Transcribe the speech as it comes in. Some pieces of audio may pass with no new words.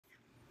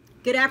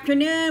Good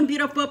afternoon,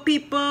 beautiful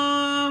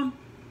people.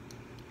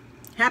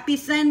 Happy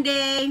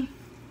Sunday.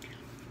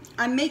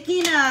 I'm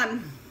making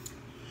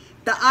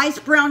the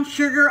iced brown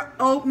sugar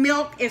oat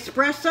milk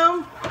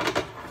espresso,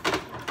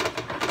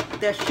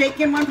 the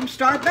shaken one from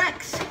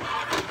Starbucks.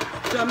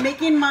 So I'm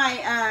making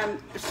my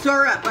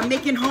syrup. I'm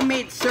making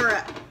homemade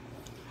syrup.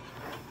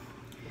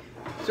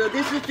 So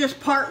this is just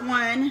part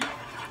one.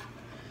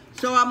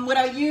 So what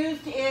I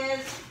used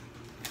is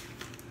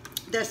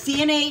the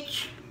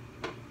C&H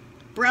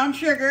brown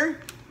sugar.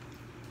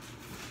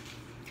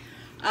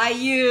 I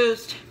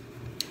used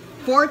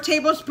 4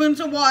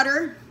 tablespoons of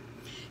water,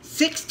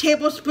 6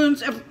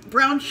 tablespoons of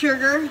brown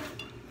sugar,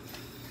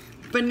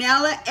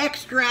 vanilla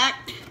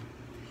extract,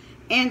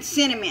 and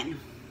cinnamon.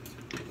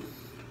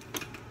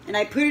 And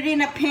I put it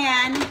in a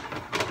pan,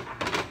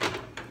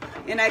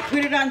 and I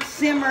put it on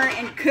simmer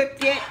and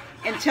cooked it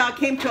until it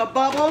came to a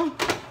bubble.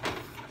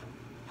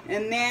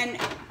 And then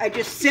I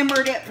just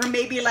simmered it for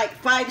maybe like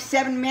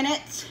 5-7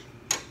 minutes.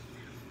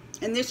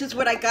 And this is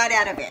what I got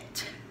out of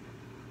it.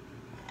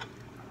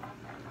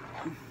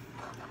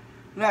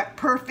 Look,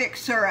 perfect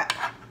syrup.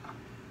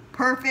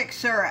 Perfect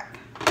syrup.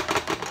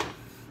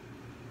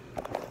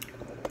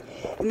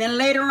 And then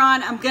later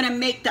on, I'm gonna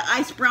make the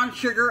iced brown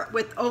sugar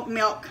with oat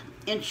milk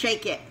and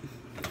shake it.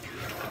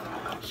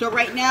 So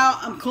right now,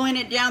 I'm cooling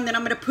it down, then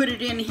I'm gonna put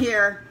it in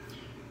here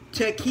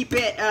to keep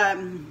it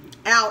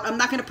out. I'm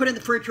not gonna put it in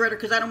the refrigerator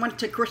because I don't want it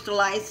to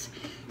crystallize.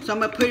 So I'm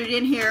gonna put it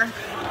in here.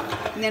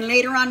 And then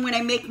later on when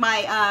I make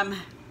my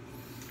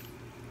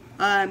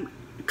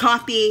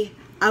coffee,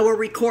 I will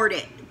record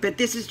it. But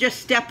this is just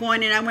step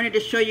one, and I wanted to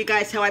show you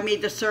guys how I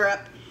made the syrup.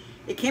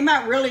 It came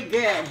out really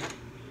good.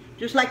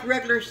 Just like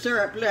regular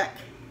syrup, look.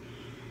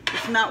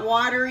 It's not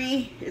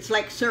watery, it's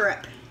like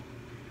syrup.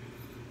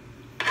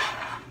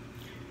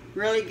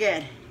 Really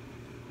good.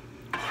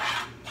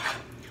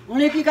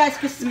 Only if you guys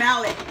can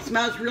smell it. It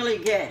smells really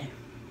good.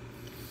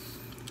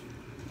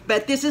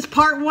 But this is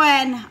part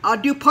one. I'll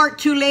do part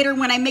two later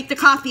when I make the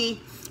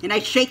coffee and I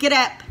shake it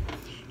up.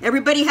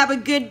 Everybody have a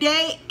good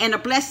day and a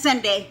blessed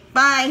Sunday.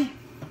 Bye.